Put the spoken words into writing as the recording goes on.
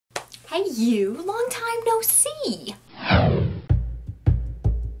Hey you, long time no see!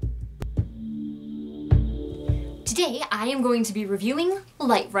 Today I am going to be reviewing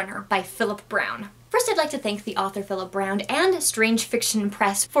Light Runner by Philip Brown. First, I'd like to thank the author Philip Brown and Strange Fiction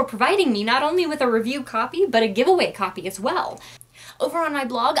Press for providing me not only with a review copy, but a giveaway copy as well. Over on my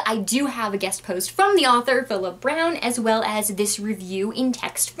blog, I do have a guest post from the author Philip Brown, as well as this review in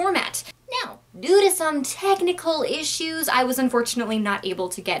text format. Now, due to some technical issues, I was unfortunately not able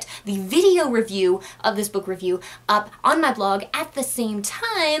to get the video review of this book review up on my blog at the same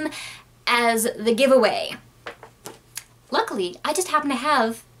time as the giveaway. Luckily, I just happen to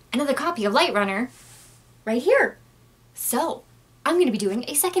have another copy of Light Runner right here. So, I'm going to be doing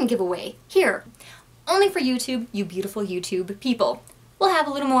a second giveaway here. Only for YouTube, you beautiful YouTube people. We'll have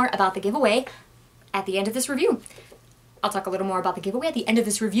a little more about the giveaway at the end of this review. I'll talk a little more about the giveaway at the end of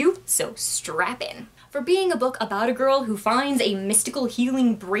this review, so strap in. For being a book about a girl who finds a mystical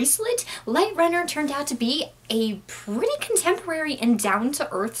healing bracelet, Light Runner turned out to be a pretty contemporary and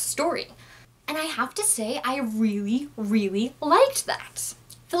down-to-earth story. And I have to say, I really, really liked that.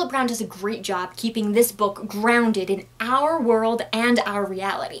 Philip Brown does a great job keeping this book grounded in our world and our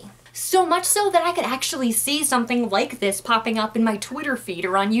reality. So much so that I could actually see something like this popping up in my Twitter feed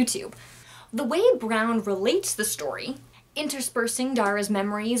or on YouTube. The way Brown relates the story, interspersing Dara's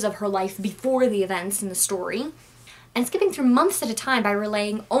memories of her life before the events in the story, and skipping through months at a time by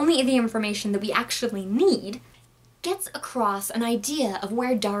relaying only the information that we actually need, gets across an idea of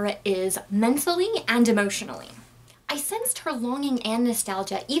where Dara is mentally and emotionally. I sensed her longing and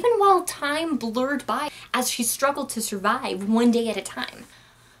nostalgia even while time blurred by as she struggled to survive one day at a time.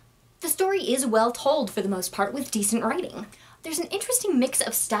 The story is well told for the most part with decent writing. There's an interesting mix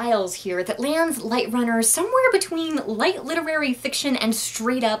of styles here that lands Light Runner somewhere between light literary fiction and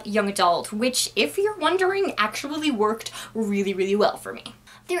straight up young adult, which, if you're wondering, actually worked really, really well for me.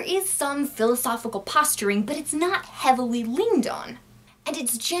 There is some philosophical posturing, but it's not heavily leaned on. And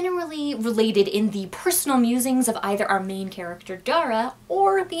it's generally related in the personal musings of either our main character Dara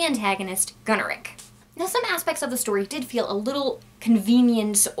or the antagonist Gunnarik. Now, some aspects of the story did feel a little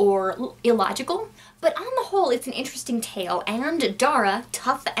convenient or illogical, but on the whole it's an interesting tale, and Dara,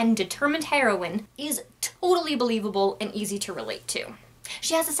 tough and determined heroine, is totally believable and easy to relate to.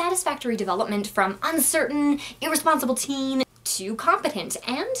 She has a satisfactory development from uncertain, irresponsible teen to competent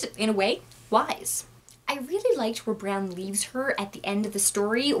and, in a way, wise. I really liked where Brown leaves her at the end of the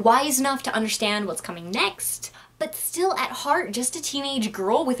story, wise enough to understand what's coming next, but still at heart just a teenage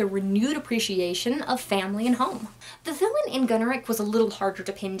girl with a renewed appreciation of family and home. The villain in Gunnarik was a little harder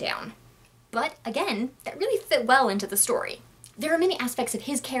to pin down, but again, that really fit well into the story. There are many aspects of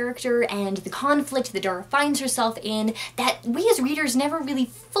his character and the conflict that Dara finds herself in that we as readers never really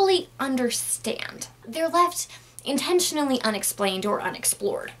fully understand. They're left intentionally unexplained or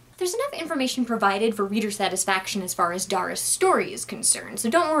unexplored. There's enough information provided for reader satisfaction as far as Dara's story is concerned, so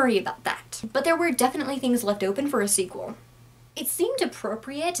don't worry about that. But there were definitely things left open for a sequel. It seemed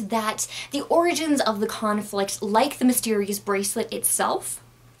appropriate that the origins of the conflict, like the mysterious bracelet itself,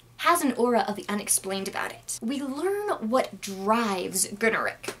 has an aura of the unexplained about it. We learn what drives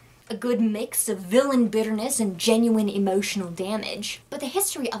Gunnarik. A good mix of villain bitterness and genuine emotional damage. But the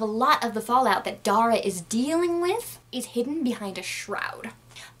history of a lot of the fallout that Dara is dealing with is hidden behind a shroud.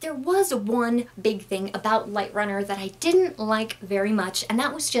 There was one big thing about Light Runner that I didn't like very much, and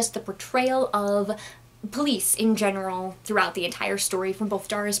that was just the portrayal of police in general throughout the entire story from both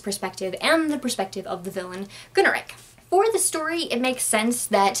Dara's perspective and the perspective of the villain, Gunnarik. For the story, it makes sense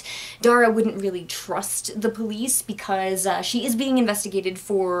that Dara wouldn't really trust the police because she is being investigated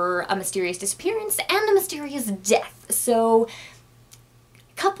for a mysterious disappearance and a mysterious death. So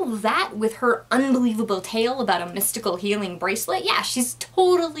couple that with her unbelievable tale about a mystical healing bracelet, yeah, she's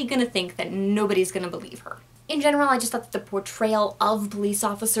totally gonna think that nobody's gonna believe her. In general, I just thought that the portrayal of police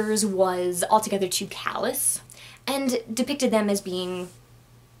officers was altogether too callous and depicted them as being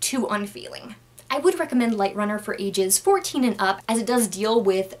too unfeeling. I would recommend Light Runner for ages 14 and up, as it does deal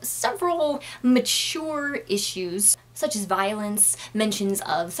with several mature issues, such as violence, mentions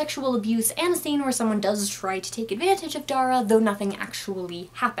of sexual abuse, and a scene where someone does try to take advantage of Dara, though nothing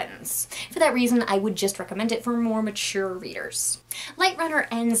actually happens. For that reason, I would just recommend it for more mature readers. Light Runner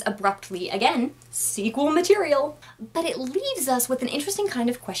ends abruptly, again, sequel material, but it leaves us with an interesting kind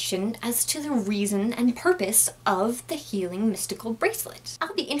of question as to the reason and purpose of the healing mystical bracelet.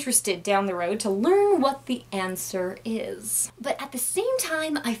 I'll be interested down the road to learn what the answer is. But at the same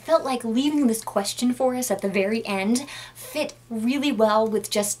time, I felt like leaving this question for us at the very end fit really well with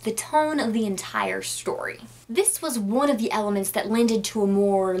just the tone of the entire story. This was one of the elements that lended to a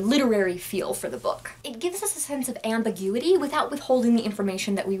more literary feel for the book. It gives us a sense of ambiguity without withholding the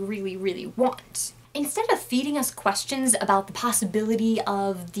information that we really want. Instead of feeding us questions about the possibility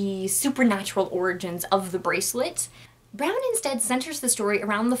of the supernatural origins of the bracelet, Brown instead centers the story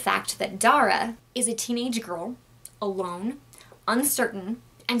around the fact that Dara is a teenage girl, alone, uncertain,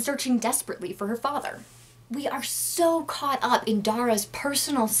 and searching desperately for her father. We are so caught up in Dara's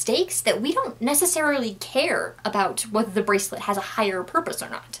personal stakes that we don't necessarily care about whether the bracelet has a higher purpose or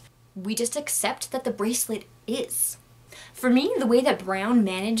not. We just accept that the bracelet is. For me, the way that Brown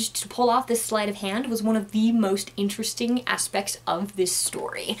managed to pull off this sleight of hand was one of the most interesting aspects of this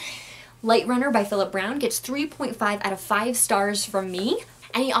story. Light Runner by Philip Brown gets 3.5 out of 5 stars from me,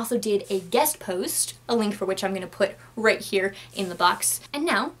 and he also did a guest post, a link for which I'm going to put right here in the box. And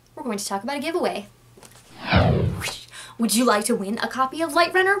now, we're going to talk about a giveaway. Would you like to win a copy of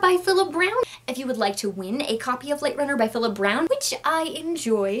Light Runner by Philip Brown? If you would like to win a copy of Light Runner by Philip Brown, which I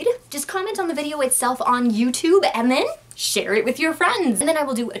enjoyed, just comment on the video itself on YouTube and then share it with your friends. And then I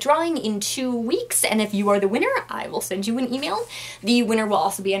will do a drawing in 2 weeks, and if you are the winner, I will send you an email. The winner will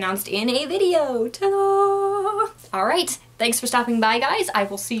also be announced in a video. Ta-da! Alright, thanks for stopping by, guys. I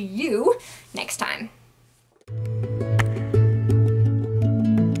will see you next time.